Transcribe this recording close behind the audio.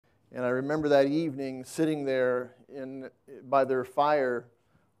And I remember that evening sitting there by their fire,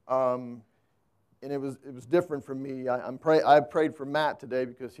 and it was different from me. I prayed for Matt today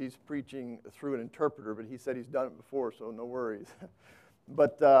because he's preaching through an interpreter, but he said he's done it before, so no worries.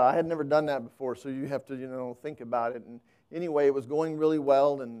 But I had never done that before, so you have to think about it. And anyway, it was going really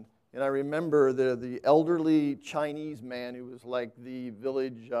well, and I remember the elderly Chinese man who was like the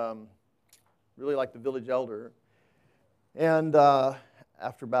village, really like the village elder. And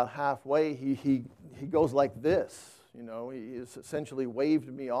after about halfway, he goes like this, he essentially waved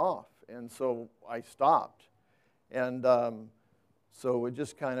me off. And so I stopped. And so it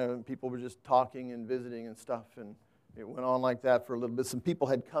just kind of, people were just talking and visiting and stuff, and it went on like that for a little bit. Some people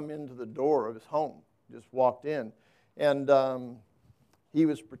had come into the door of his home, just walked in. And he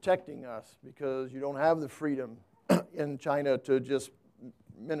was protecting us because you don't have the freedom in China to just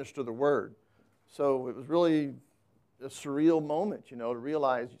minister the word. So it was really a surreal moment, to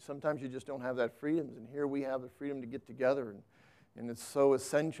realize sometimes you just don't have that freedom. And here we have the freedom to get together, and it's so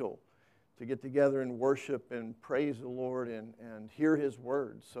essential to get together and worship and praise the Lord and hear His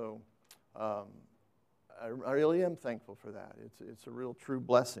word. So I really am thankful for that. It's a real true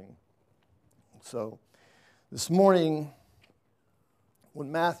blessing. So this morning,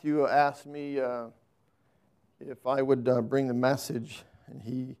 when Matthew asked me if I would bring the message,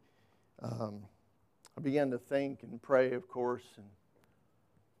 and I began to think and pray, of course,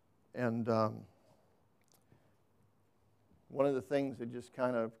 and one of the things that just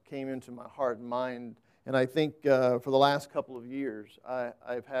kind of came into my heart and mind, and I think for the last couple of years,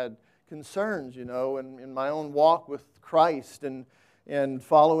 I've had concerns, in my own walk with Christ and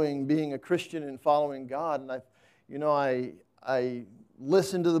being a Christian and following God, and I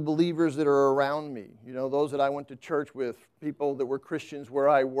listen to the believers that are around me, those that I went to church with, people that were Christians where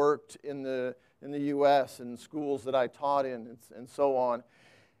I worked in the U.S. and schools that I taught in and so on.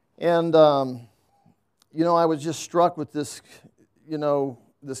 And, I was just struck with this,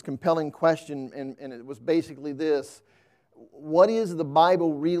 this compelling question, and it was basically this: what is the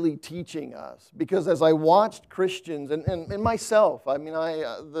Bible really teaching us? Because as I watched Christians, and myself, I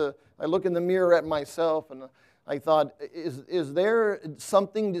look in the mirror at myself, and I thought, is there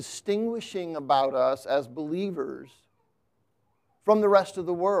something distinguishing about us as believers from the rest of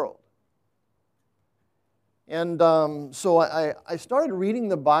the world? And so I started reading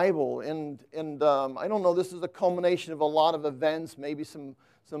the Bible, and I don't know, this is a culmination of a lot of events, maybe some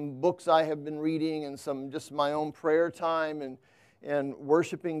books I have been reading, and some just my own prayer time, and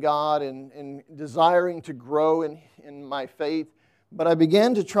worshiping God, and desiring to grow in my faith. But I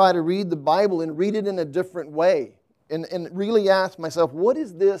began to try to read the Bible and read it in a different way, and really ask myself, what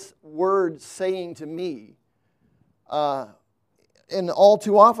is this word saying to me? And all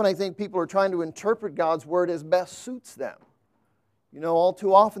too often, I think people are trying to interpret God's word as best suits them. All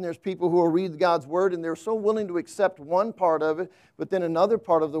too often there's people who will read God's word and they're so willing to accept one part of it, but then another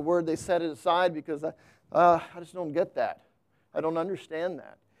part of the word, they set it aside because I just don't get that. I don't understand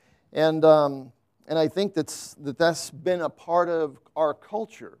that. And I think that's been a part of our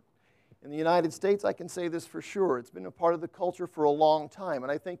culture. In the United States, I can say this for sure. It's been a part of the culture for a long time.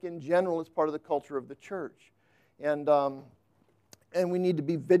 And I think in general it's part of the culture of the church. And we need to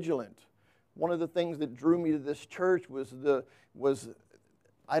be vigilant. One of the things that drew me to this church was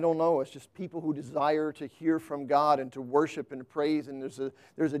I don't know, it's just people who desire to hear from God and to worship and praise, and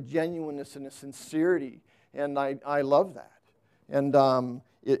there's a genuineness and a sincerity, and I love that. And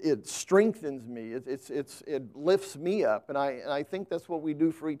it strengthens me. It lifts me up, and I think that's what we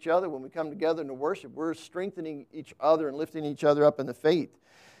do for each other when we come together to worship. We're strengthening each other and lifting each other up in the faith.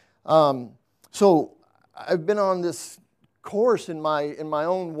 So I've been on this course in my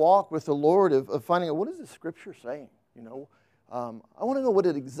own walk with the Lord of finding out, what is the Scripture saying? I want to know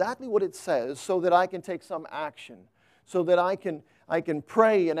exactly what it says, so that I can take some action, so that I can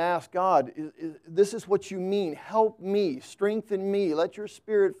pray and ask God, this is what you mean. Help me, strengthen me. Let your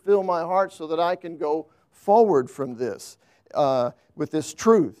Spirit fill my heart so that I can go forward from this with this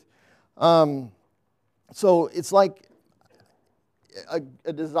truth. So it's like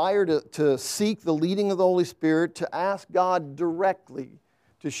a desire to seek the leading of the Holy Spirit, to ask God directly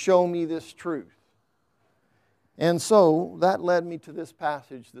to show me this truth. And so that led me to this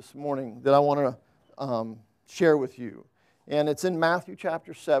passage this morning that I want to share with you. And it's in Matthew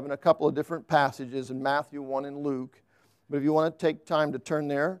chapter 7, a couple of different passages in Matthew 1 and Luke. But if you want to take time to turn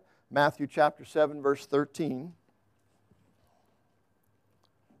there, Matthew chapter 7, verse 13.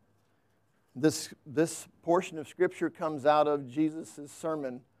 This portion of Scripture comes out of Jesus'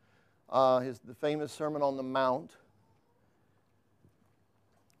 sermon, the famous Sermon on the Mount.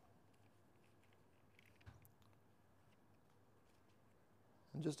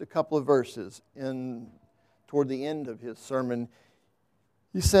 just a couple of verses toward the end of his sermon.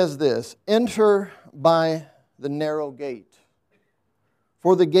 He says this, "Enter by the narrow gate,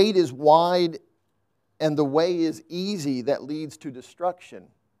 for the gate is wide and the way is easy that leads to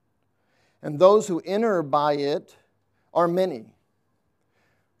destruction. And those who enter by it are many.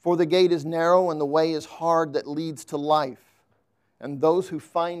 For the gate is narrow and the way is hard that leads to life, and those who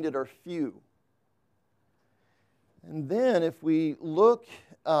find it are few." And then if we look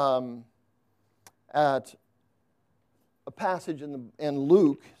at a passage in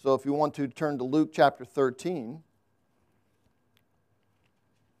Luke, so if you want to turn to Luke chapter 13.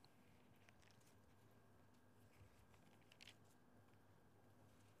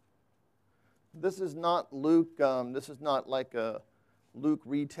 This is not Luke, this is not like a Luke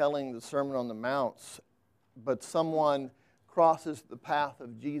retelling the Sermon on the Mount, but someone crosses the path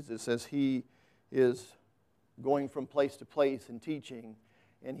of Jesus as he is going from place to place and teaching.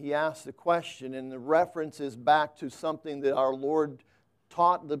 And he asks the question, and the reference is back to something that our Lord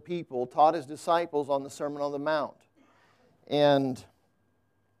taught the people, taught his disciples on the Sermon on the Mount. And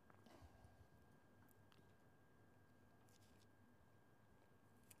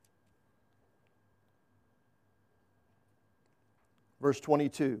verse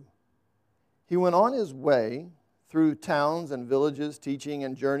 22, "He went on his way through towns and villages, teaching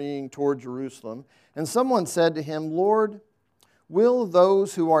and journeying toward Jerusalem. And someone said to him, 'Lord, will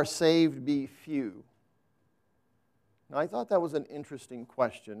those who are saved be few?'" Now, I thought that was an interesting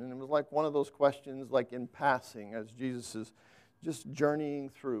question, and it was like one of those questions like in passing as Jesus is just journeying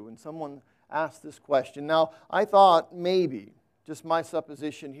through, and someone asked this question. Now, I thought maybe, just my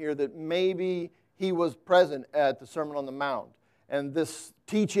supposition here, that maybe he was present at the Sermon on the Mount, and this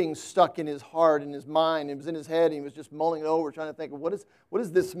teaching stuck in his heart and his mind. It was in his head, and he was just mulling it over, trying to think, what does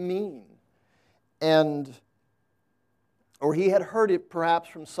this mean? Or he had heard it perhaps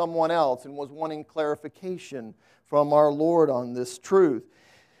from someone else and was wanting clarification from our Lord on this truth.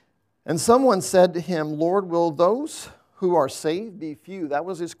 And someone said to him, "Lord, will those who are saved be few?" That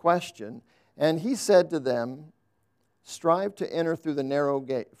was his question. And he said to them, "Strive to enter through the narrow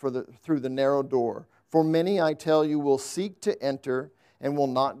gate, through the narrow door. For many, I tell you, will seek to enter and will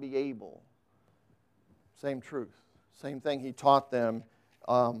not be able." Same truth. Same thing he taught them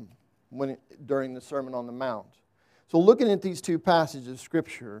during the Sermon on the Mount. So looking at these two passages of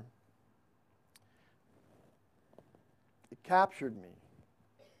Scripture, it captured me.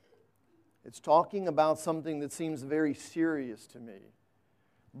 It's talking about something that seems very serious to me.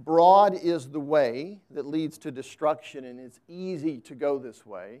 Broad is the way that leads to destruction, and it's easy to go this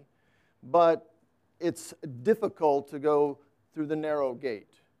way, but it's difficult to go through the narrow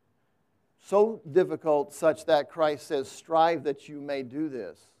gate. So difficult such that Christ says, "Strive that you may do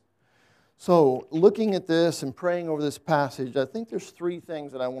this." So, looking at this and praying over this passage, I think there's three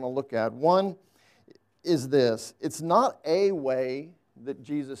things that I want to look at. One is this. It's not a way that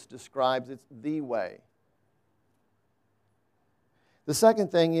Jesus describes, it's the way. The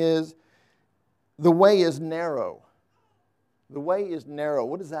second thing is, the way is narrow. The way is narrow.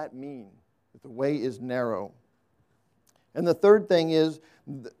 What does that mean? That the way is narrow. And the third thing is,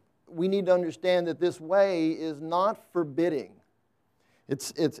 we need to understand that this way is not forbidding.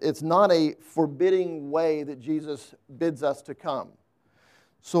 It's not a forbidding way that Jesus bids us to come.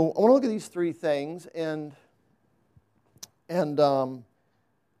 So I want to look at these three things, and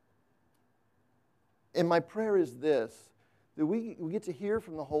my prayer is this, that we get to hear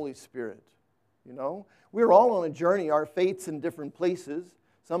from the Holy Spirit. You know, we're all on a journey. Our faith's in different places.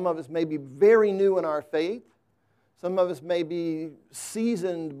 Some of us may be very new in our faith. Some of us may be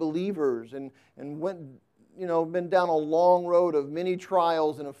seasoned believers and been down a long road of many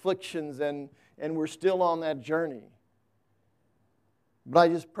trials and afflictions, and we're still on that journey. But I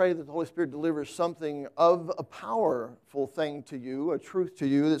just pray that the Holy Spirit delivers something of a powerful thing to you, a truth to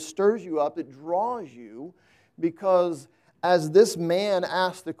you that stirs you up, that draws you, because as this man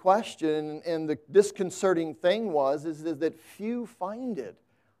asked the question, and the disconcerting thing is that few find it.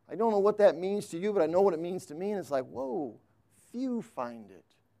 I don't know what that means to you, but I know what it means to me, and it's like, whoa, few find it.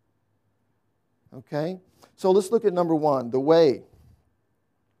 Okay? So let's look at number one, the way.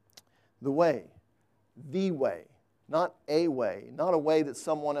 The way. The way. Not a way. Not a way that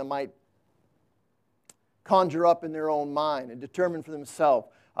someone might conjure up in their own mind and determine for themselves.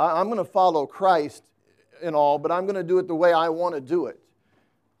 I'm going to follow Christ and all, but I'm going to do it the way I want to do it.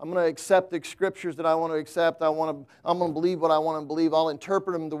 I'm going to accept the scriptures that I want to accept. I'm going to believe what I want to believe. I'll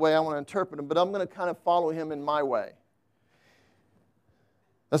interpret them the way I want to interpret them, but I'm going to kind of follow Him in my way.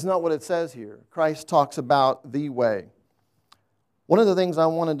 That's not what it says here. Christ talks about the way. One of the things I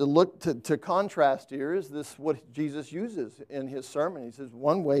wanted to look to contrast here is this, what Jesus uses in his sermon. He says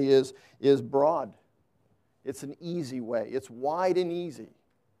one way is broad. It's an easy way. It's wide and easy.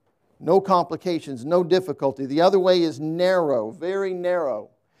 No complications, no difficulty. The other way is narrow, very narrow.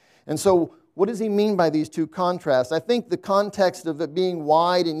 And so what does he mean by these two contrasts? I think the context of it being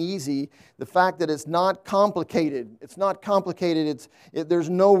wide and easy, the fact that it's not complicated. It's not complicated. There's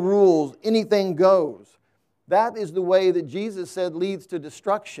no rules. Anything goes. That is the way that Jesus said leads to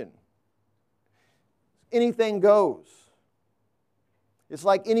destruction. Anything goes. It's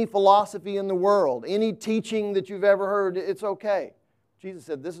like any philosophy in the world, any teaching that you've ever heard, it's okay. Jesus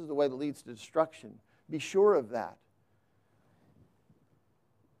said this is the way that leads to destruction. Be sure of that.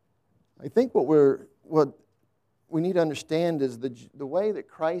 I think what we need to understand is the way that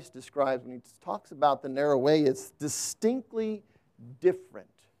Christ describes when he talks about the narrow way, it's distinctly different.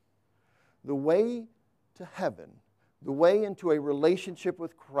 The way to heaven, the way into a relationship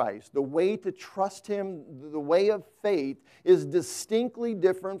with Christ, the way to trust Him, the way of faith is distinctly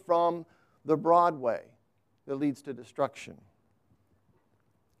different from the broad way that leads to destruction.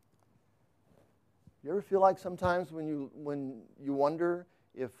 You ever feel like sometimes when you wonder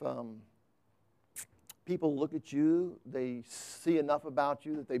if people look at you, they see enough about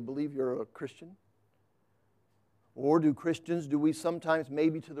you that they believe you're a Christian? Or do we sometimes,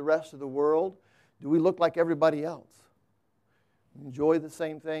 maybe to the rest of the world, do we look like everybody else? We enjoy the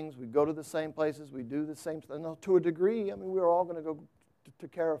same things, we go to the same places, we do the same stuff. No, to a degree, I mean, we're all going to go to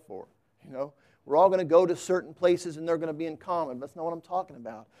Carrefour, you know. We're all going to go to certain places and they're going to be in common. That's not what I'm talking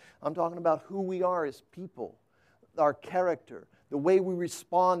about. I'm talking about who we are as people, our character, the way we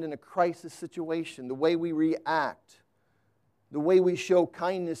respond in a crisis situation, the way we react, the way we show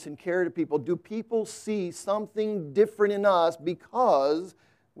kindness and care to people. Do people see something different in us because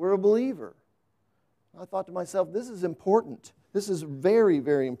we're a believer? I thought to myself, this is important. This is very,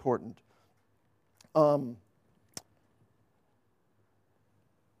 very important.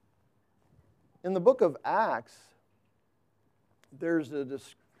 In the book of Acts, there's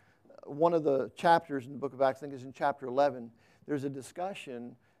one of the chapters in the book of Acts, I think it's in chapter 11, there's a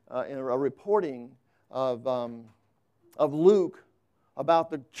discussion and a reporting of Luke about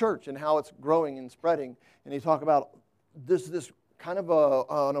the church and how it's growing and spreading. And he talked about this kind of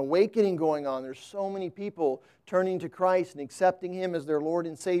an awakening going on. There's so many people turning to Christ and accepting Him as their Lord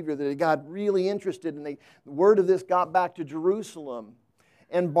and Savior that they got really interested, and the word of this got back to Jerusalem.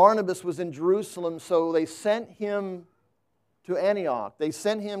 And Barnabas was in Jerusalem, so they sent him to Antioch. They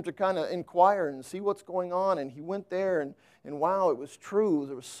sent him to kind of inquire and see what's going on, and he went there, and wow, it was true.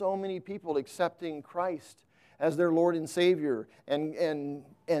 There were so many people accepting Christ as their Lord and Savior and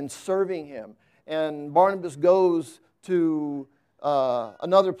serving Him. And Barnabas goes to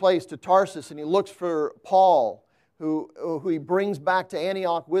another place, to Tarsus, and he looks for Paul, who he brings back to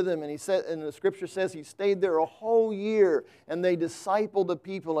Antioch with him. And the Scripture says he stayed there a whole year, and they discipled the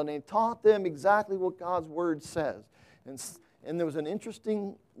people, and they taught them exactly what God's Word says. And there was an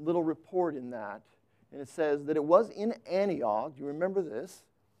interesting little report in that, and it says that it was in Antioch. Do you remember this?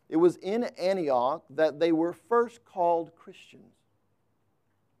 It was in Antioch that they were first called Christians.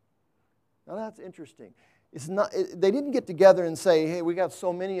 Now that's interesting. They didn't get together and say, hey, we got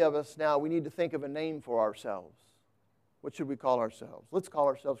so many of us now, we need to think of a name for ourselves. What should we call ourselves? Let's call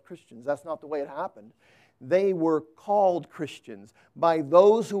ourselves Christians. That's not the way it happened. They were called Christians by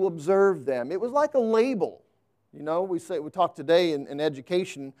those who observed them. It was like a label. You know, we talk today in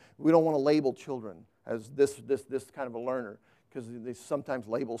education, we don't want to label children as this kind of a learner, because sometimes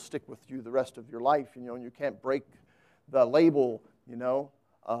labels stick with you the rest of your life, you know, and you can't break the label, you know,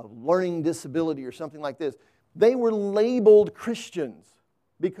 learning disability or something like this. They were labeled Christians.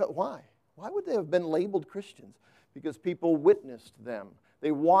 Because why? Why would they have been labeled Christians? Because people witnessed them.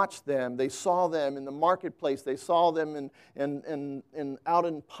 They watched them. They saw them in the marketplace. They saw them out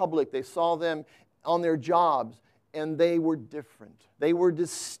in public. They saw them on their jobs, and they were different. They were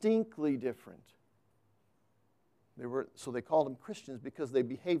distinctly different. So they called them Christians because they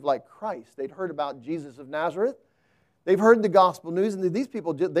behaved like Christ. They'd heard about Jesus of Nazareth. They've heard the gospel news, and these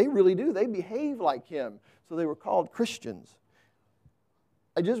people, they really do. They behave like Him. So they were called Christians.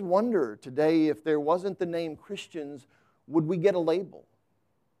 I just wonder today, if there wasn't the name Christians, would we get a label?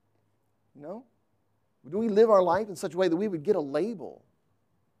 You know? Do we live our life in such a way that we would get a label?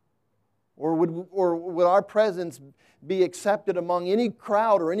 Or would our presence be accepted among any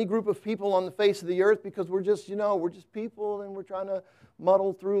crowd or any group of people on the face of the earth because we're just people, and we're trying to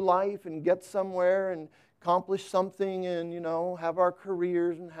muddle through life and get somewhere and accomplish something and, have our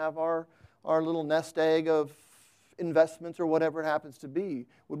careers and have our little nest egg of investments or whatever it happens to be?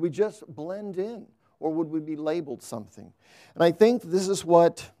 Would we just blend in? or would we be labeled something? And I think this is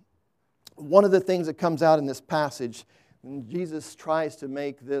what one of the things that comes out in this passage, and Jesus tries to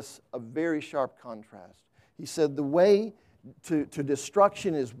make this a very sharp contrast. He said the way to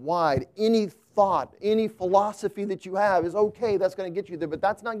destruction is wide. Any thought, any philosophy that you have is okay, that's going to get you there, but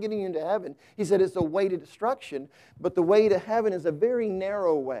that's not getting you into heaven. He said it's a way to destruction, but the way to heaven is a very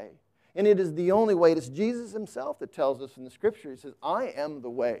narrow way. And it is the only way. It's Jesus himself that tells us in the Scripture. He says, I am the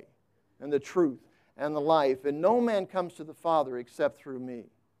way and the truth and the life, and no man comes to the Father except through me.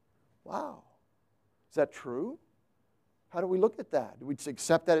 Wow. Is that true? How do we look at that? Do we just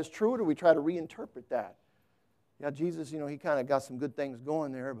accept that as true, or do we try to reinterpret that? Yeah, Jesus, he kind of got some good things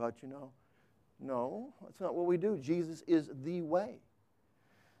going there, but, no, that's not what we do. Jesus is the way.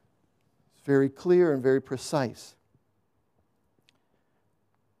 It's very clear and very precise.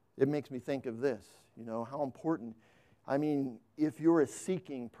 It makes me think of this, how important. If you're a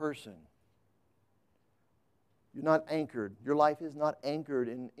seeking person, you're not anchored. Your life is not anchored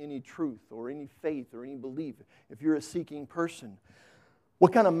in any truth or any faith or any belief. If you're a seeking person,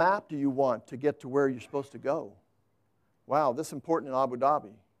 what kind of map do you want to get to where you're supposed to go? Wow, this is important in Abu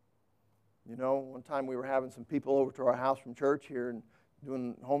Dhabi. One time we were having some people over to our house from church here and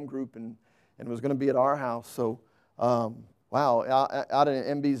doing home group, and it was going to be at our house. So, wow, out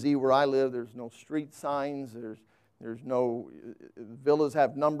in MBZ where I live, there's no street signs. There's no, villas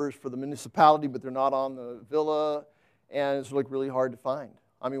have numbers for the municipality, but they're not on the villa, and it's really hard to find.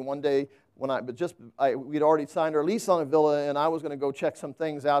 One day we'd already signed our lease on a villa, and I was going to go check some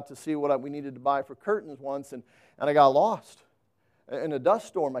things out to see what we needed to buy for curtains once, and I got lost in a dust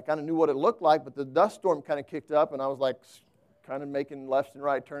storm. I kind of knew what it looked like, but the dust storm kind of kicked up, and I was kind of making left and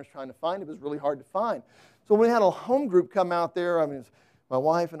right turns trying to find it. It was really hard to find. So when we had a home group come out there, my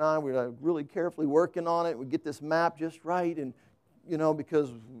wife and I, we were really carefully working on it. We'd get this map just right, and,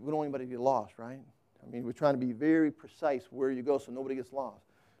 because we don't want anybody to get lost, right? We're trying to be very precise where you go so nobody gets lost.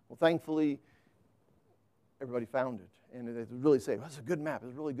 Well, thankfully, everybody found it, and they really say, well, that's a good map.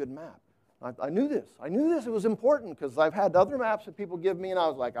 It's a really good map. I knew this. It was important because I've had other maps that people give me, and I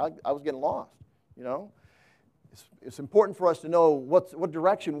was I was getting lost, It's important for us to know what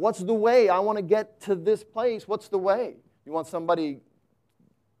direction, what's the way. I want to get to this place. What's the way? You want somebody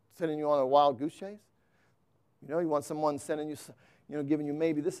sending you on a wild goose chase? You want someone sending you, giving you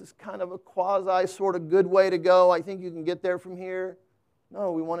maybe this is kind of a quasi sort of good way to go. I think you can get there from here.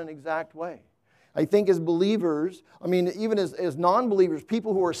 No, we want an exact way. I think as believers, even as non-believers,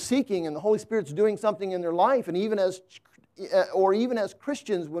 people who are seeking and the Holy Spirit's doing something in their life, and even as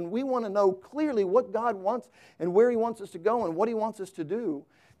Christians, when we want to know clearly what God wants and where He wants us to go and what He wants us to do,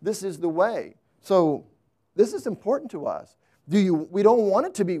 this is the way. So this is important to us. We don't want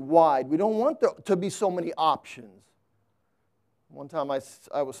it to be wide. We don't want there to be so many options. One time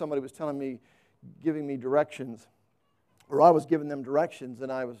somebody was telling me, giving me directions, or I was giving them directions, and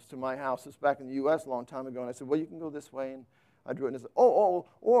I was to my house. This back in the U.S. a long time ago, and I said, well, you can go this way, and I drew it, and I said,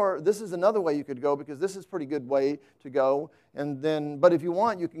 or this is another way you could go, because this is a pretty good way to go, and then, but if you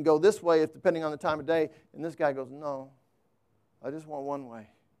want, you can go this way, depending on the time of day. And this guy goes, no, I just want one way.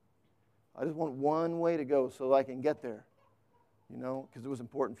 I just want one way to go so I can get there, because it was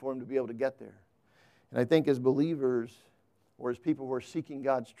important for him to be able to get there. And I think as believers, or as people who are seeking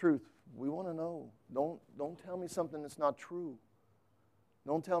God's truth, we want to know. Don't tell me something that's not true.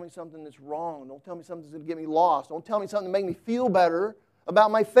 Don't tell me something that's wrong. Don't tell me something that's going to get me lost. Don't tell me something to make me feel better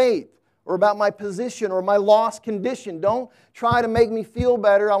about my faith or about my position or my lost condition. Don't try to make me feel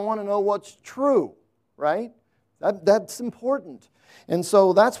better. I want to know what's true, right? That's important. And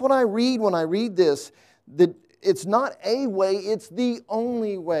so that's what I read when I read this, that it's not a way, it's the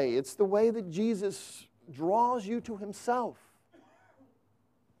only way. It's the way that Jesus draws you to Himself.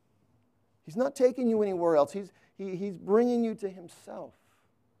 He's not taking you anywhere else. He's bringing you to Himself.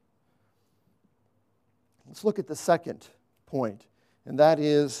 Let's look at the second point, and that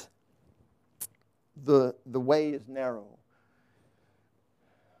is the way is narrow.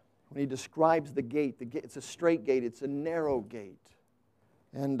 When he describes the gate, it's a straight gate, it's a narrow gate.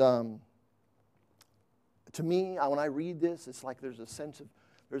 And to me, when I read this, it's like there's a sense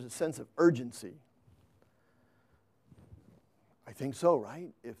of urgency. I think so, right?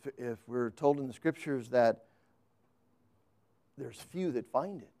 If we're told in the Scriptures that there's few that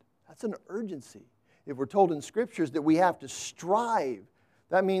find it, that's an urgency. If we're told in Scriptures that we have to strive,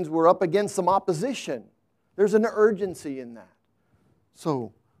 that means we're up against some opposition. There's an urgency in that.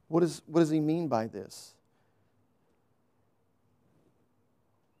 So, what does he mean by this?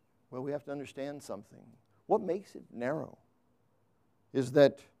 Well, we have to understand something. What makes it narrow is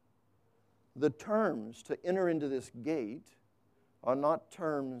that the terms to enter into this gate are not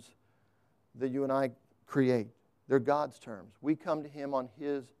terms that you and I create. They're God's terms. We come to Him on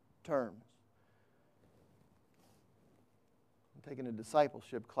His terms. I'm taking a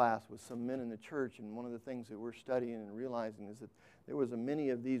discipleship class with some men in the church, and one of the things that we're studying and realizing is that there was many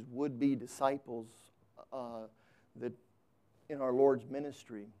of these would-be disciples that in our Lord's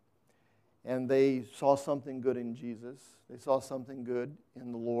ministry, and they saw something good in Jesus. They saw something good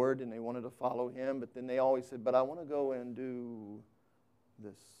in the Lord, and they wanted to follow Him, but then they always said, but I want to go and do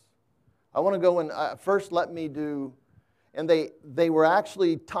this. I want to go and first let me do, and they were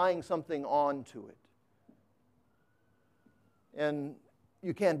actually tying something on to it. And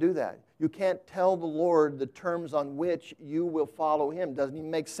you can't do that. You can't tell the Lord the terms on which you will follow Him. Doesn't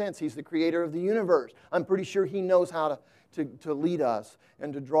even make sense. He's the creator of the universe. I'm pretty sure He knows how to lead us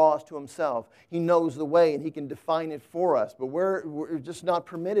and to draw us to Himself. He knows the way and He can define it for us. But we're just not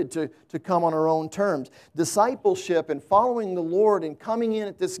permitted to come on our own terms. Discipleship and following the Lord and coming in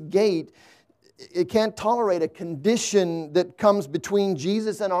at this gate, it can't tolerate a condition that comes between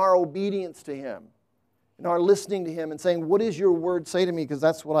Jesus and our obedience to Him. And our listening to Him and saying, what does your word say to me? Because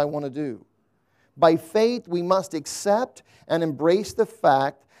that's what I want to do. By faith, we must accept and embrace the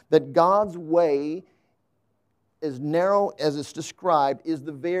fact that God's way, as narrow as it's described, is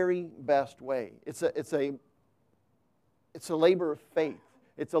the very best way. It's a labor of faith.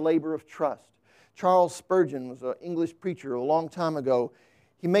 It's a labor of trust. Charles Spurgeon was an English preacher a long time ago.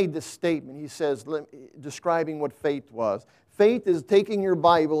 He made this statement. He says, describing what faith was. Faith is taking your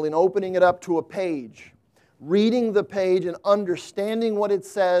Bible and opening it up to a page, reading the page and understanding what it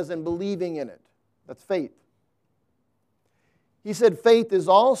says and believing in it. That's faith. He said faith is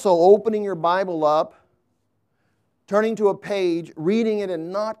also opening your Bible up, turning to a page, reading it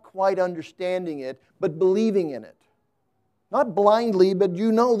and not quite understanding it, but believing in it. Not blindly, but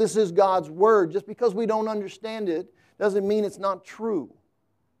you know this is God's Word. Just because we don't understand it doesn't mean it's not true.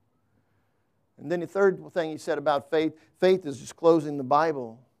 And then the third thing he said about faith, faith is just closing the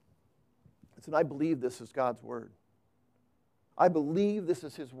Bible. He said, I believe this is God's Word. I believe this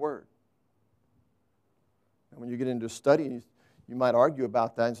is His Word. And when you get into study, you might argue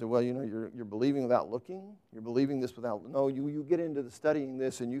about that and say, well, you know, you're believing without looking. You're believing this without... No, you get into the studying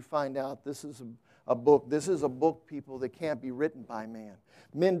this and you find out this is a book. This is a book, people, that can't be written by man.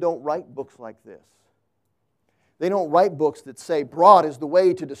 Men don't write books like this. They don't write books that say, broad is the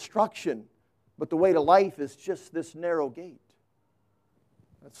way to destruction, but the way to life is just this narrow gate.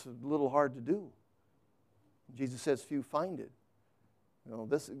 That's a little hard to do. Jesus says few find it. You know,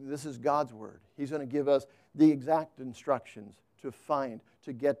 this is God's Word. He's going to give us the exact instructions to find,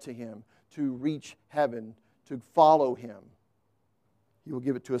 to get to Him, to reach heaven, to follow Him. He will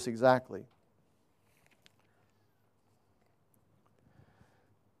give it to us exactly.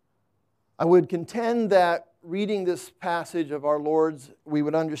 I would contend that reading this passage of our Lord's, we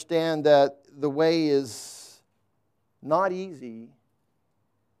would understand that the way is not easy,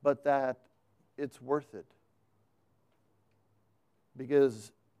 but that it's worth it.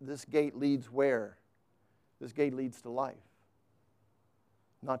 Because this gate leads where? This gate leads to life.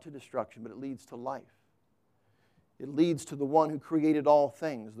 Not to destruction, but it leads to life. It leads to the one who created all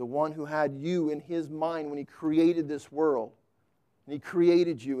things, the one who had you in His mind when He created this world. And He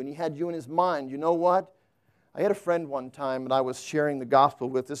created you, and He had you in His mind. You know what? I had a friend one time that I was sharing the gospel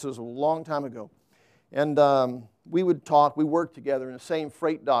with. This was a long time ago. And we would talk. We worked together in the same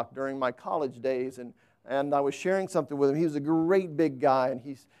freight dock during my college days. And I was sharing something with him. He was a great big guy.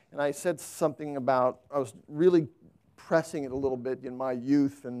 And I said something about, I was really pressing it a little bit in my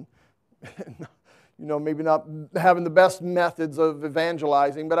youth. And you know, maybe not having the best methods of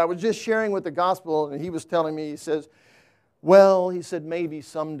evangelizing. But I was just sharing with the gospel. And he was telling me, he says, well, he said, maybe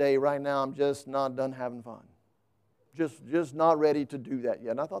someday, right now, I'm just not done having fun. Just not ready to do that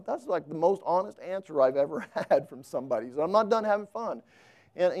yet. And I thought that's like the most honest answer I've ever had from somebody. He said, I'm not done having fun.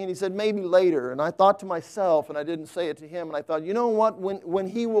 And he said, maybe later. And I thought to myself, and I didn't say it to him, and I thought, you know what? When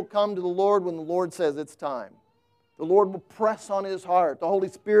he will come to the Lord, when the Lord says it's time, the Lord will press on his heart. The Holy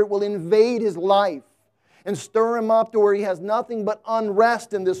Spirit will invade his life and stir him up to where he has nothing but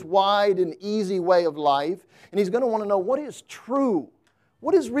unrest in this wide and easy way of life. And he's going to want to know what is true.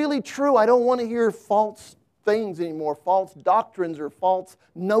 What is really true? I don't want to hear false things anymore, false doctrines or false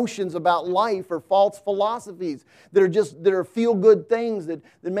notions about life or false philosophies that are feel-good things that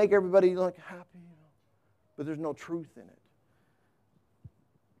make everybody like happy, you know, but there's no truth in it.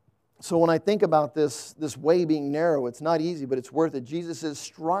 So when I think about this way being narrow, it's not easy, but it's worth it. Jesus says,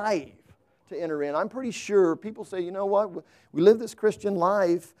 strive to enter in. I'm pretty sure people say, you know what, we live this Christian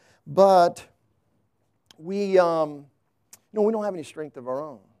life, but we don't have any strength of our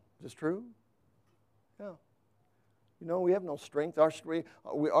own. Is this true? Yeah. You know, we have no strength. Our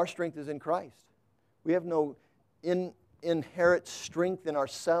strength is in Christ. We have no inherent strength in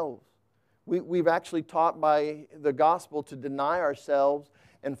ourselves. We've actually taught by the gospel to deny ourselves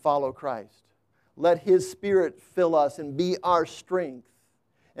and follow Christ. Let His Spirit fill us and be our strength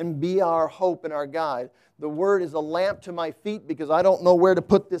and be our hope and our guide. The Word is a lamp to my feet because I don't know where to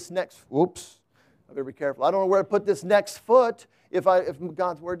put this next... Whoops. I better be careful. I don't know where to put this next foot if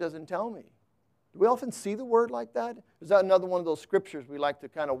God's Word doesn't tell me. Do we often see the Word like that? Is that another one of those scriptures we like to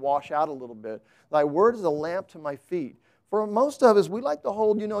kind of wash out a little bit? Thy Word is a lamp to my feet. For most of us, we like to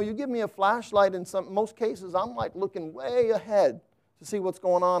hold, you give me a flashlight in most cases, I'm like looking way ahead to see what's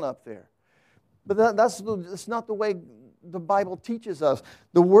going on up there. But that's not the way the Bible teaches us.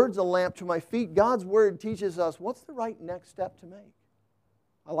 The Word's a lamp to my feet. God's Word teaches us what's the right next step to make.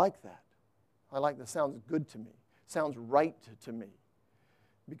 I like that. Sounds good to me. Sounds right to me.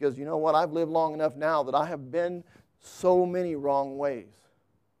 Because you know what? I've lived long enough now that I have been so many wrong ways.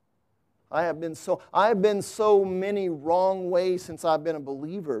 I have been so many wrong ways since I've been a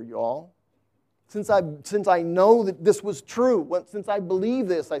believer, y'all. Since I know that this was true, since I believe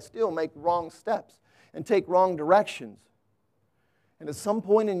this, I still make wrong steps and take wrong directions. And at some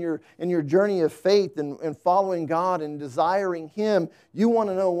point in your journey of faith and following God and desiring Him, you want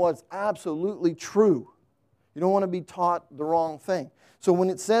to know what's absolutely true. You don't want to be taught the wrong thing. So when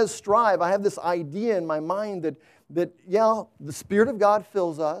it says strive, I have this idea in my mind that the Spirit of God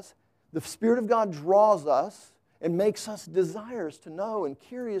fills us, the Spirit of God draws us and makes us desirous to know and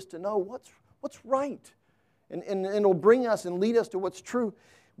curious to know what's right. And it'll bring us and lead us to what's true.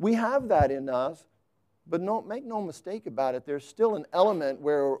 We have that in us, but make no mistake about it, there's still an element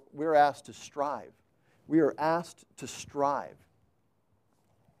where we're asked to strive. We are asked to strive.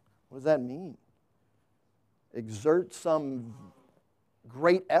 What does that mean? Exert some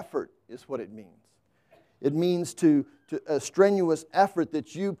great effort is what it means. It means to a strenuous effort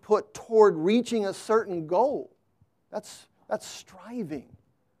that you put toward reaching a certain goal. That's striving.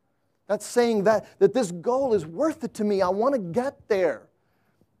 That's saying that this goal is worth it to me. I want to get there.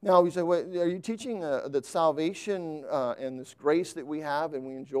 Now, you say, wait, are you teaching that salvation and this grace that we have and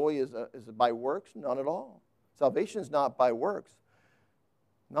we enjoy is by works? Not at all. Salvation is not by works.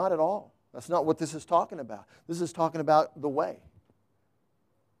 Not at all. That's not what this is talking about. This is talking about the way.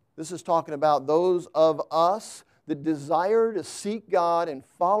 This is talking about those of us that desire to seek God and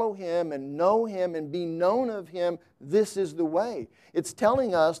follow Him and know Him and be known of Him. This is the way. It's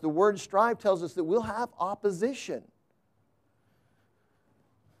telling us, the word strive tells us that we'll have opposition.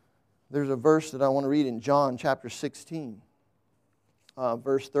 There's a verse that I want to read in John chapter 16,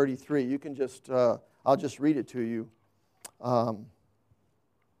 verse 33. You can just, I'll just read it to you.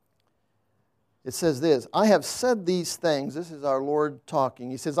 It says this, I have said these things, this is our Lord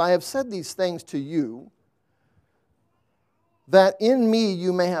talking. He says, I have said these things to you, that in me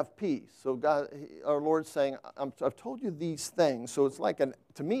you may have peace. So God, our Lord's saying, I've told you these things. So it's like,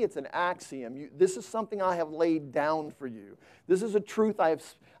 to me it's an axiom. This is something I have laid down for you. This is a truth I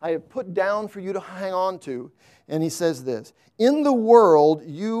have put down for you to hang on to. And He says this, in the world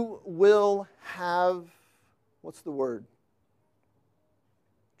you will have, what's the word?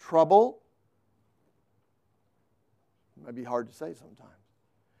 Trouble. It might be hard to say sometimes.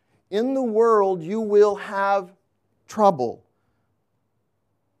 In the world you will have trouble.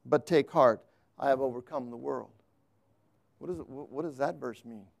 But take heart, I have overcome the world. What does that verse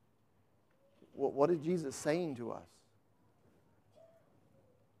mean? What is Jesus saying to us?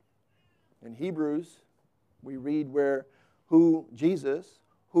 In Hebrews, we read Jesus,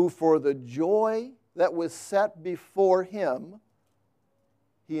 who for the joy that was set before Him,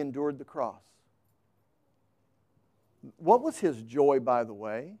 He endured the cross. What was His joy, by the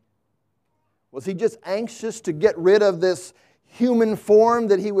way? Was He just anxious to get rid of this human form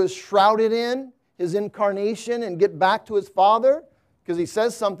that He was shrouded in, His incarnation, and get back to His Father? Because He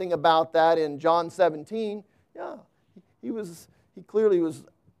says something about that in John 17. Yeah, He clearly was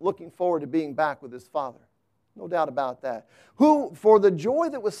looking forward to being back with His Father. No doubt about that. Who, for the joy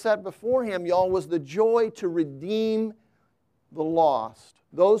that was set before Him, y'all, was the joy to redeem the lost.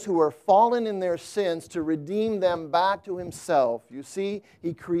 Those who are fallen in their sins, to redeem them back to Himself. You see,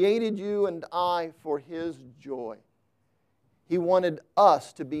 He created you and I for His joy. He wanted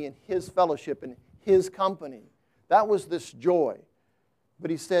us to be in His fellowship, in His company. That was this joy.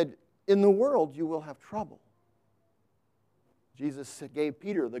 But He said, in the world you will have trouble. Jesus gave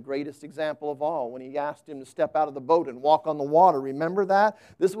Peter the greatest example of all when He asked him to step out of the boat and walk on the water. Remember that?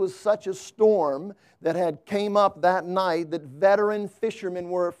 This was such a storm that had came up that night that veteran fishermen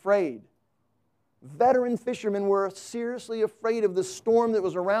were afraid. Veteran fishermen were seriously afraid of the storm that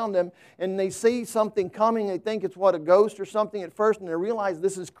was around them, and they see something coming. They think it's a ghost or something at first, and they realize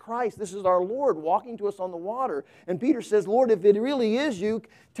this is Christ. This is our Lord walking to us on the water. And Peter says, Lord, if it really is you,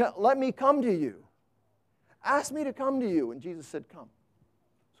 let me come to you. Ask me to come to you. And Jesus said, come.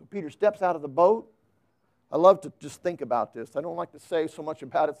 So Peter steps out of the boat. I love to just think about this. I don't like to say so much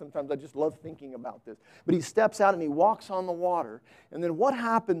about it sometimes. I just love thinking about this. But he steps out and he walks on the water. And then what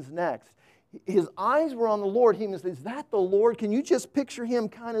happens next? His eyes were on the Lord. He says, is that the Lord? Can you just picture him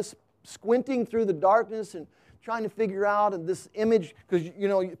kind of squinting through the darkness and trying to figure out this image? Because,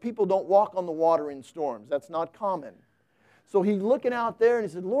 people don't walk on the water in storms. That's not common. So he's looking out there and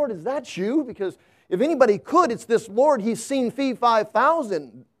he said, Lord, is that you? Because if anybody could, it's this Lord. He's seen feed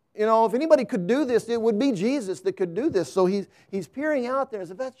 5,000. If anybody could do this, it would be Jesus that could do this. So he's peering out there and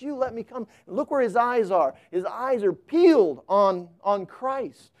says, if that's you, let me come. And look where his eyes are. His eyes are peeled on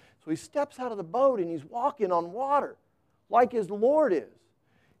Christ. So he steps out of the boat and he's walking on water like his Lord is.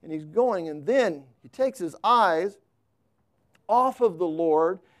 And he's going, and then he takes his eyes off of the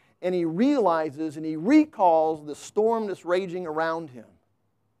Lord and he realizes and he recalls the storm that's raging around him.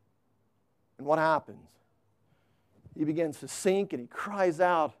 And what happens? He begins to sink and he cries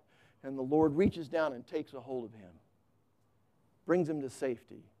out, and the Lord reaches down and takes a hold of him, brings him to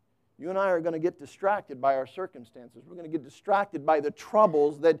safety. You and I are going to get distracted by our circumstances. We're going to get distracted by the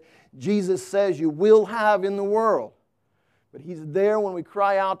troubles that Jesus says you will have in the world. But he's there when we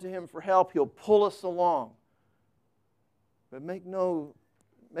cry out to him for help. He'll pull us along. But make no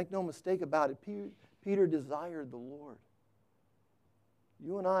mistake about it. Peter desired the Lord.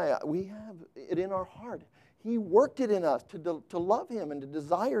 You and I, we have it in our heart. He worked it in us to love him and to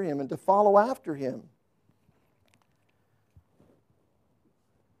desire him and to follow after him.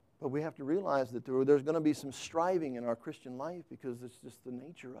 But we have to realize that there's going to be some striving in our Christian life because it's just the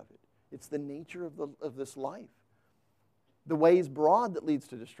nature of it. It's the nature of this life. The way is broad that leads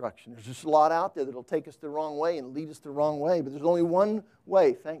to destruction. There's just a lot out there that will take us the wrong way and lead us the wrong way. But there's only one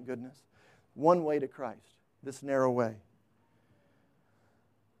way, thank goodness, one way to Christ, this narrow way.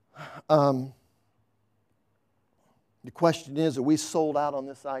 The question is, are we sold out on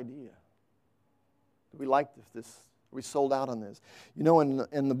this idea? Do we like this? Are we sold out on this?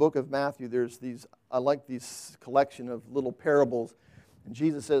 In the book of Matthew, there's I like these collection of little parables. And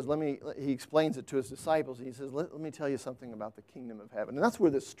Jesus says, he explains it to his disciples. And he says, let me tell you something about the kingdom of heaven. And that's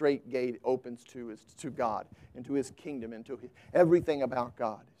where the straight gate opens to, is to God, and to his kingdom, and to everything about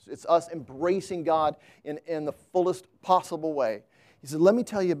God. It's us embracing God in the fullest possible way. He said, let me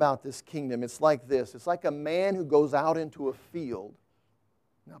tell you about this kingdom. It's like this. It's like a man who goes out into a field.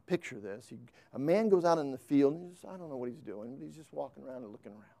 Now picture this. A man goes out in the field, and I don't know what he's doing, but he's just walking around and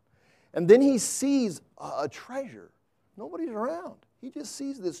looking around. And then he sees a treasure. Nobody's around. He just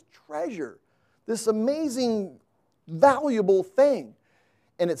sees this treasure, this amazing, valuable thing.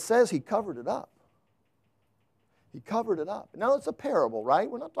 And it says he covered it up. He covered it up. Now, it's a parable, right?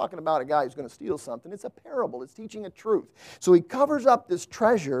 We're not talking about a guy who's going to steal something. It's a parable. It's teaching a truth. So he covers up this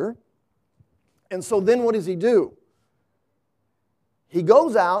treasure, and so then what does he do? He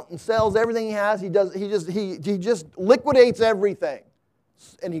goes out and sells everything he has. He just liquidates everything.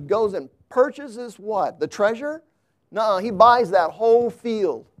 And he goes and purchases what? The treasure? No, he buys that whole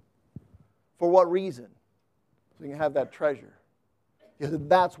field. For what reason? So he can have that treasure. Because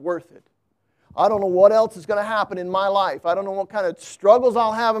that's worth it. I don't know what else is going to happen in my life. I don't know what kind of struggles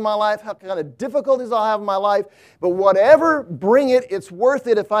I'll have in my life, what kind of difficulties I'll have in my life. But whatever, bring it, it's worth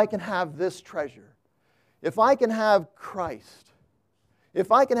it if I can have this treasure. If I can have Christ.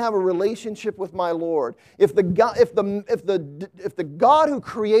 If I can have a relationship with my Lord. If the God who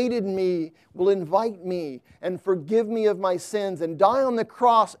created me will invite me and forgive me of my sins and die on the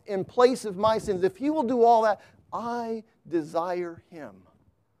cross in place of my sins, if He will do all that, I desire Him.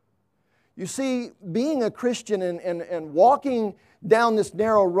 You see, being a Christian and walking down this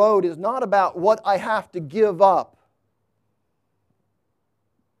narrow road is not about what I have to give up.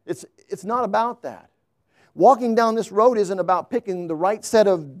 It's not about that. Walking down this road isn't about picking the right set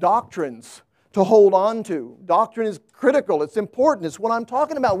of doctrines to hold on to. Doctrine is critical. It's important. It's what I'm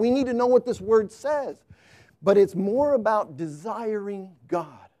talking about. We need to know what this word says. But it's more about desiring God.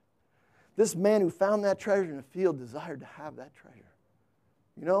 This man who found that treasure in the field desired to have that treasure.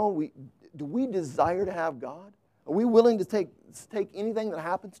 You know, do we desire to have God? Are we willing to take anything that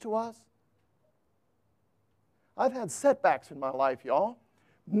happens to us? I've had setbacks in my life, y'all.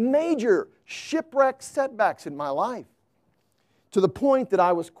 Major shipwreck setbacks in my life. To the point that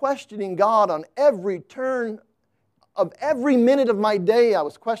I was questioning God on every turn of every minute of my day. I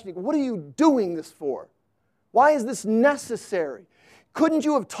was questioning, what are you doing this for? Why is this necessary? Couldn't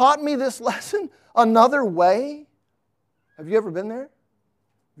you have taught me this lesson Another way? Have you ever been there?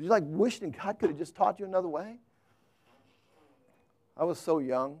 Have you like wished God could have just taught you another way? I was so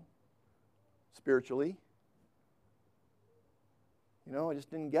young, spiritually. I just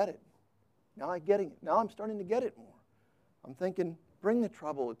didn't get it. Now I'm getting it. Now I'm starting to get it more. I'm thinking, bring the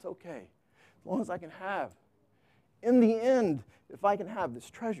trouble. It's okay. As long as I can have. In the end, if I can have this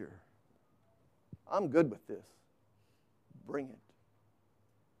treasure, I'm good with this. Bring it.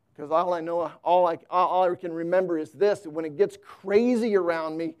 Because all I know, all I can remember is this. When it gets crazy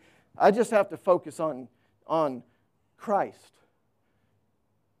around me, I just have to focus on Christ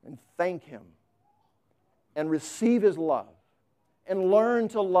and thank Him and receive His love and learn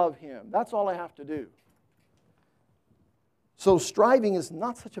to love Him. That's all I have to do. So striving is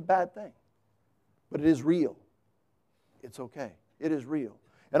not such a bad thing, but it is real. It's okay. It is real.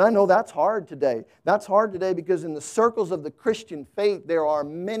 And I know that's hard today. That's hard today because in the circles of the Christian faith, there are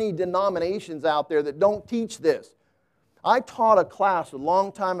many denominations out there that don't teach this. I taught a class a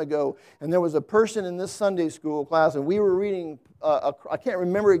long time ago, and there was a person in this Sunday school class, and we were reading, I can't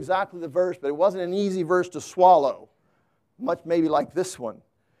remember exactly the verse, but it wasn't an easy verse to swallow, much maybe like this one.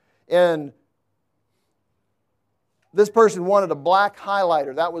 And this person wanted a black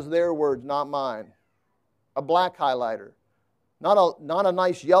highlighter. That was their words, not mine. A black highlighter. Not a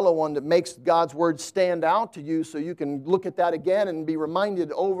nice yellow one that makes God's word stand out to you so you can look at that again and be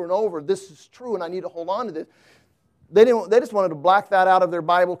reminded over and over, this is true and I need to hold on to this. They just wanted to black that out of their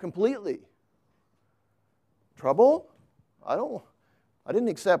Bible completely. Trouble? I didn't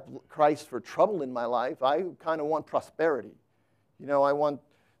accept Christ for trouble in my life. I kind of want prosperity. I want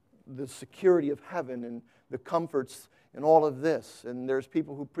the security of heaven and the comforts and all of this. And there's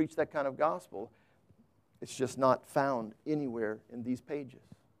people who preach that kind of gospel. It's just not found anywhere in these pages.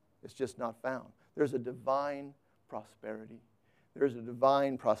 It's just not found. There's a divine prosperity. There's a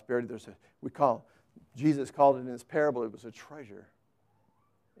divine prosperity. Jesus called it in His parable, it was a treasure.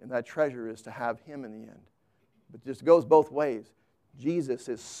 And that treasure is to have Him in the end. But it just goes both ways. Jesus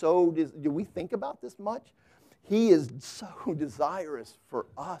is so, do we think about this much? He is so desirous for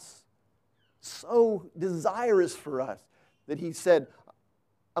us. So desirous for us that He said,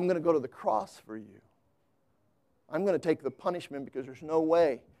 I'm going to go to the cross for you. I'm going to take the punishment because there's no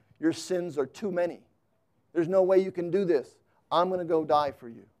way. Your sins are too many. There's no way you can do this. I'm going to go die for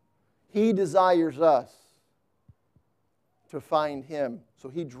you. He desires us to find Him, so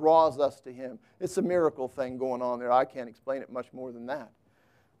He draws us to Him. It's a miracle thing going on there. I can't explain it much more than that.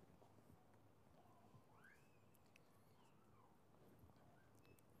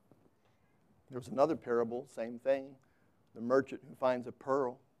 There was another parable, same thing. The merchant who finds a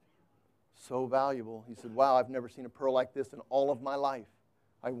pearl, so valuable. He said, wow, I've never seen a pearl like this in all of my life.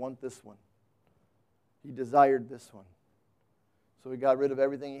 I want this one. He desired this one. So he got rid of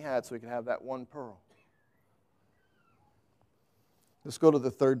everything he had so he could have that one pearl. Let's go to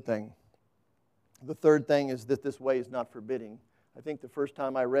the third thing. The third thing is that this way is not forbidding. I think the first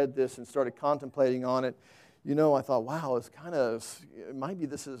time I read this and started contemplating on it, I thought, wow, maybe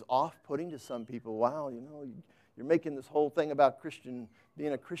this is off-putting to some people. Wow, you're making this whole thing about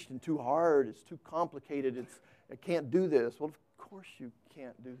being a Christian too hard. It's too complicated. I can't do this. Well, of course you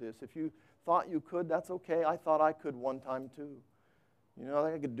can't do this. If you thought you could, that's okay. I thought I could one time too.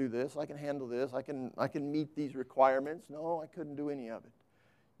 I could do this. I can handle this. I can meet these requirements. No, I couldn't do any of it.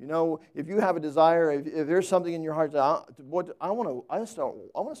 If you have a desire, if there's something in your heart that I want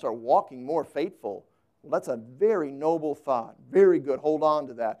to start walking more faithful. Well, that's a very noble thought. Very good. Hold on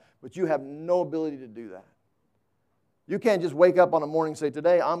to that. But you have no ability to do that. You can't just wake up on a morning and say,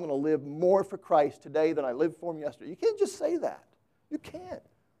 today I'm going to live more for Christ today than I lived for Him yesterday. You can't just say that. You can't.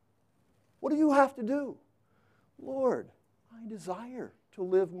 What do you have to do? Lord, I desire to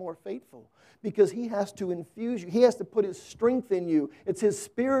live more faithful. Because He has to infuse you. He has to put His strength in you. It's His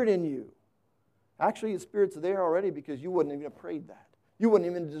Spirit in you. Actually, His Spirit's there already because you wouldn't even have prayed that. You wouldn't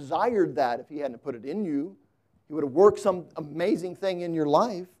even desired that if He hadn't put it in you. He would have worked some amazing thing in your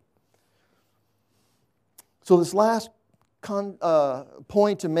life. So this last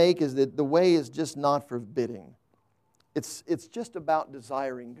point to make is that the way is just not forbidding. It's just about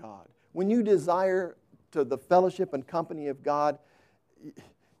desiring God. When you desire to the fellowship and company of God,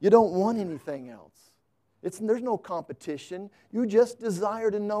 you don't want anything else. There's no competition. You just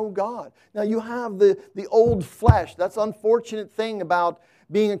desire to know God. Now you have the old flesh. That's the unfortunate thing about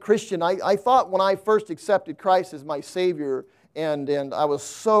being a Christian. I thought when I first accepted Christ as my Savior, and I was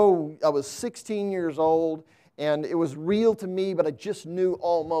 16 years old, and it was real to me, but I just knew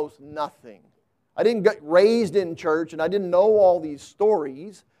almost nothing. I didn't get raised in church, and I didn't know all these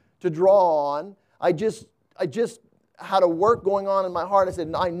stories to draw on. I just had a work going on in my heart. I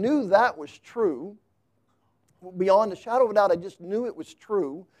said, I knew that was true. Beyond a shadow of a doubt, I just knew it was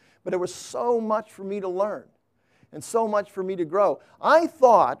true. But there was so much for me to learn and so much for me to grow. I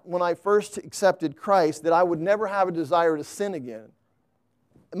thought when I first accepted Christ that I would never have a desire to sin again.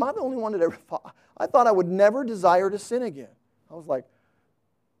 Am I the only one that ever thought? I thought I would never desire to sin again. I was like,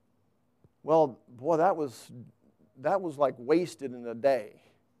 well, boy, that was like wasted in a day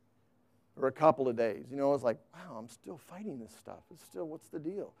or a couple of days. You know, I was like, wow, I'm still fighting this stuff. It's still, what's the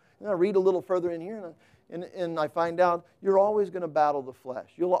deal? And I read a little further in here, and I find out you're always going to battle the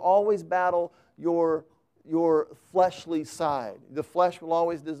flesh. You'll always battle your fleshly side. The flesh will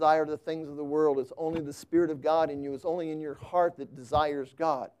always desire the things of the world. It's only the Spirit of God in you. It's only in your heart that desires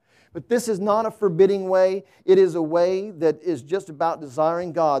God. But this is not a forbidding way. It is a way that is just about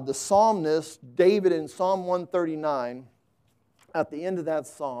desiring God. The psalmist, David, in Psalm 139, at the end of that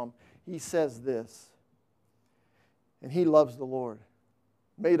psalm, he says this, and he loves the Lord.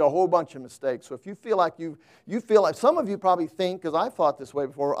 Made a whole bunch of mistakes. So if you feel like some of you probably think, because I've thought this way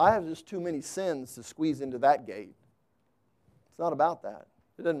before, I have just too many sins to squeeze into that gate. It's not about that.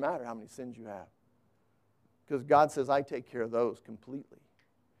 It doesn't matter how many sins you have. Because God says, I take care of those completely.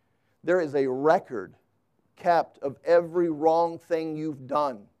 There is a record kept of every wrong thing you've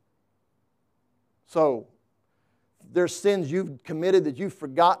done. So, there's sins you've committed that you've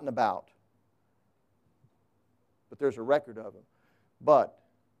forgotten about. But there's a record of them. But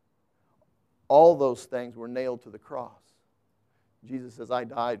all those things were nailed to the cross. Jesus says, I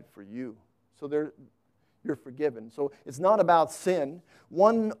died for you. So you're forgiven. So it's not about sin.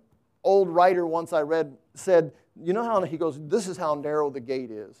 One old writer once I read said, you know how, he goes, this is how narrow the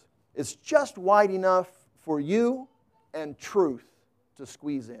gate is. It's just wide enough for you and truth to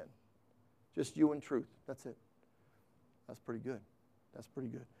squeeze in. Just you and truth. That's it. That's pretty good. That's pretty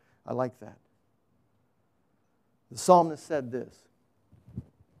good. I like that. The psalmist said this.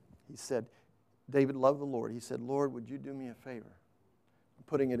 He said, David loved the Lord. He said, Lord, would you do me a favor? I'm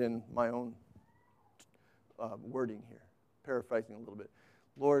putting it in my own wording here, paraphrasing a little bit.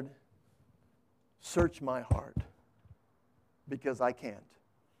 Lord, search my heart because I can't.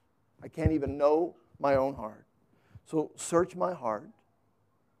 I can't even know my own heart. So search my heart.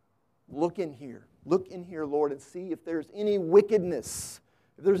 Look in here. Look in here, Lord, and see if there's any wickedness,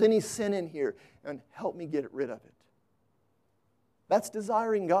 if there's any sin in here, and help me get rid of it. That's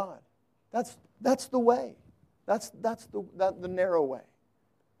desiring God. That's the way. That's the narrow way.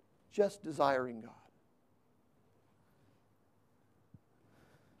 Just desiring God.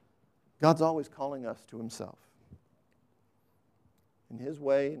 God's always calling us to Himself. In His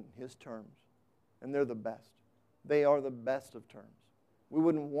way, in His terms. And they're the best. They are the best of terms. We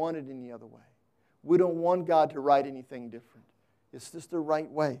wouldn't want it any other way. We don't want God to write anything different. It's just the right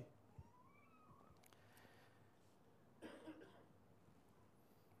way.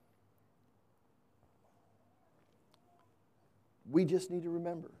 We just need to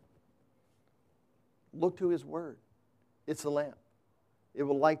remember. Look to His Word. It's a lamp. It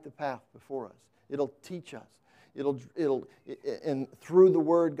will light the path before us. It'll teach us. And through the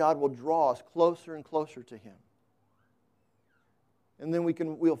Word, God will draw us closer and closer to Him. And then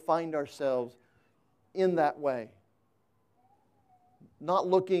we'll find ourselves in that way. Not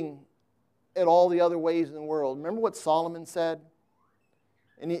looking at all the other ways in the world. Remember what Solomon said?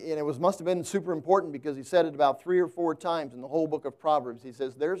 And it must have been super important because he said it about 3 or 4 times in the whole book of Proverbs. He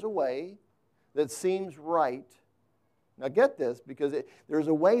says, there's a way that seems right. Now get this, because there's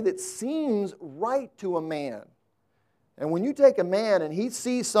a way that seems right to a man. And when you take a man and he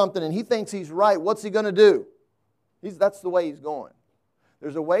sees something and he thinks he's right, what's he going to do? That's the way he's going.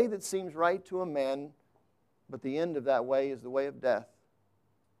 There's a way that seems right to a man, but the end of that way is the way of death.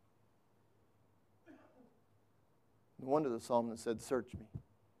 No wonder the psalmist said, search me.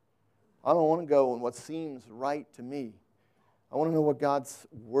 I don't want to go in what seems right to me. I want to know what God's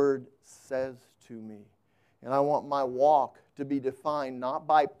Word says to me. And I want my walk to be defined not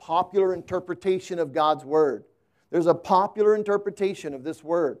by popular interpretation of God's Word. There's a popular interpretation of this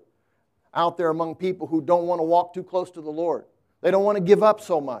Word out there among people who don't want to walk too close to the Lord. They don't want to give up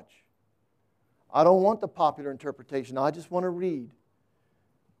so much. I don't want the popular interpretation. I just want to read.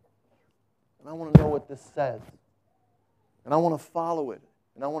 And I want to know what this says. And I want to follow it.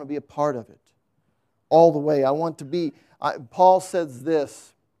 And I want to be a part of it. All the way. I want to be... Paul says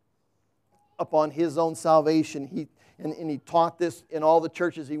this upon his own salvation. He taught this in all the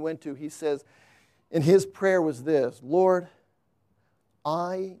churches he went to. He says, and his prayer was this, Lord,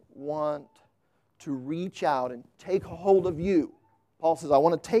 I want to reach out and take a hold of you. Paul says, I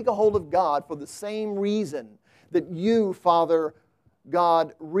want to take a hold of God for the same reason that you, Father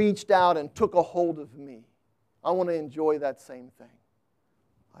God, reached out and took a hold of me. I want to enjoy that same thing.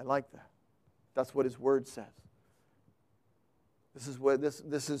 I like that. That's what His Word says. This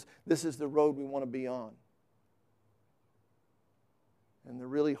is the road we want to be on. And the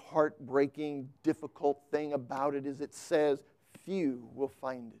really heartbreaking, difficult thing about it is it says, few will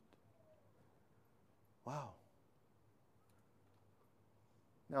find it. Wow.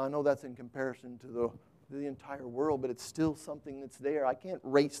 Now, I know that's in comparison to the entire world, but it's still something that's there. I can't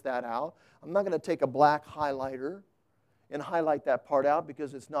erase that out. I'm not going to take a black highlighter and highlight that part out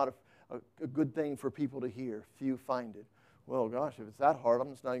because it's not a good thing for people to hear. Few find it. Well, gosh, if it's that hard, I'm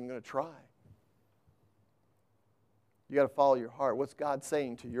just not even going to try. You got to follow your heart. What's God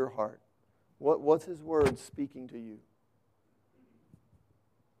saying to your heart? What's His Word speaking to you?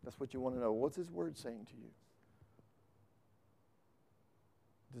 That's what you want to know. What's His Word saying to you?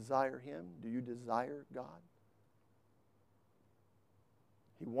 Desire Him? Do you desire God?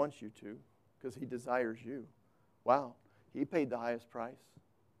 He wants you to because He desires you. Wow. He paid the highest price.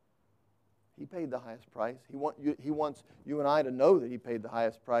 He paid the highest price. He wants you and I to know that He paid the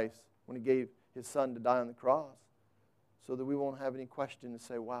highest price when He gave His Son to die on the cross so that we won't have any question and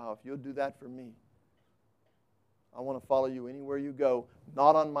say, wow, if you'll do that for me, I want to follow you anywhere you go,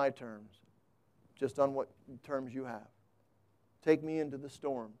 not on my terms, just on what terms you have. Take me into the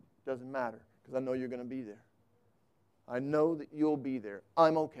storm. Doesn't matter because I know you're going to be there. I know that you'll be there.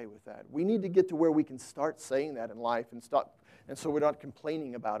 I'm okay with that. We need to get to where we can start saying that in life and so we're not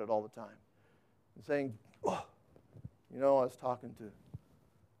complaining about it all the time. And saying, oh, I was talking to,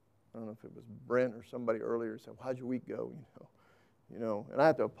 I don't know if it was Brent or somebody earlier, said, well, how'd your week go? And I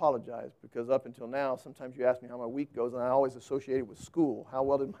have to apologize because up until now, sometimes you ask me how my week goes, and I always associate it with school. How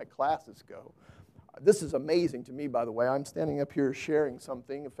well did my classes go? This is amazing to me, by the way. I'm standing up here sharing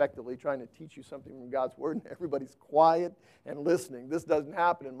something, effectively trying to teach you something from God's Word, and everybody's quiet and listening. This doesn't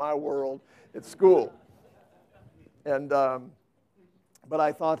happen in my world at school. And but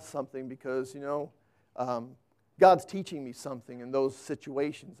I thought something because, God's teaching me something in those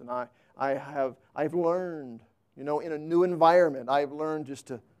situations, and I've learned, in a new environment, I've learned just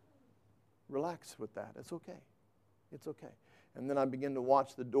to relax with that. It's okay. It's okay. And then I begin to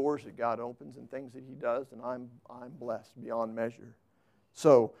watch the doors that God opens and things that He does, and I'm blessed beyond measure.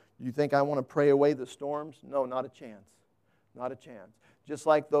 So, you think I want to pray away the storms? No, not a chance. Not a chance. Just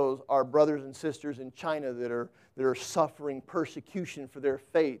like our brothers and sisters in China that are suffering persecution for their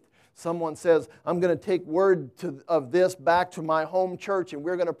faith. Someone says, I'm going to take word of this back to my home church, and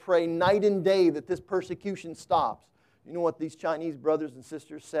we're going to pray night and day that this persecution stops. You know what these Chinese brothers and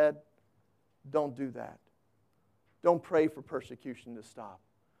sisters said? Don't do that. Don't pray for persecution to stop.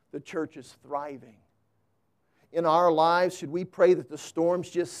 The church is thriving. In our lives, should we pray that the storms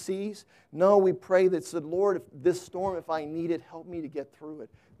just cease? No, we pray that, said, Lord, if this storm, if I need it, help me to get through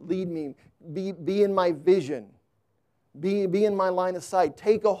it. Lead me. Be in my vision. Be in my line of sight.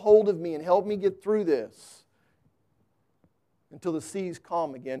 Take a hold of me and help me get through this until the seas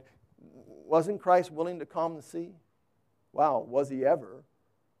calm again. Wasn't Christ willing to calm the sea? Wow, was He ever?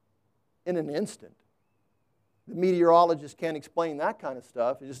 In an instant. The meteorologist can't explain that kind of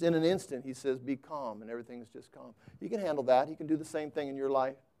stuff. Just in an instant, He says, be calm, and everything's just calm. He can handle that. He can do the same thing in your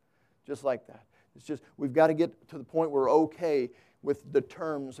life, just like that. It's just, we've got to get to the point where we're okay with the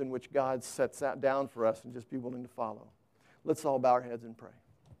terms in which God sets that down for us and just be willing to follow. Let's all bow our heads and pray.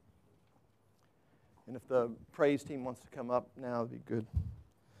 And if the praise team wants to come up now, it'd be good.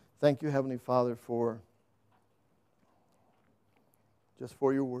 Thank you, Heavenly Father, for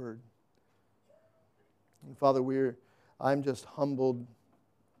your word. And Father, I'm just humbled,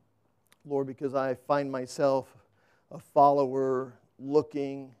 Lord, because I find myself a follower,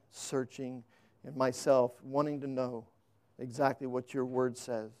 looking, searching, and myself wanting to know exactly what your word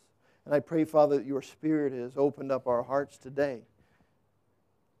says. And I pray, Father, that your Spirit has opened up our hearts today.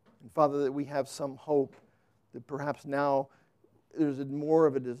 And Father, that we have some hope that perhaps now there's more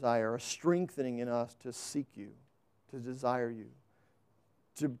of a desire, a strengthening in us to seek you, to desire you.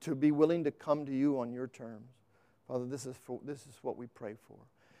 To be willing to come to you on your terms. Father, this is what we pray for.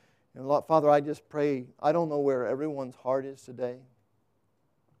 And Father, I just pray, I don't know where everyone's heart is today,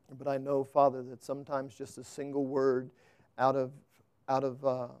 but I know, Father, that sometimes just a single word out of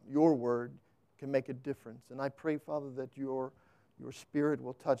your word can make a difference. And I pray, Father, that your Spirit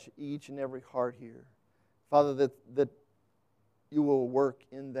will touch each and every heart here. Father, that you will work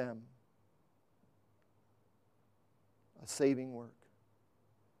in them a saving work.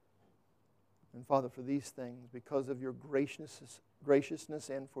 And Father, for these things, because of your graciousness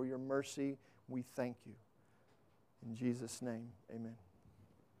and for your mercy, we thank you. In Jesus' name, amen.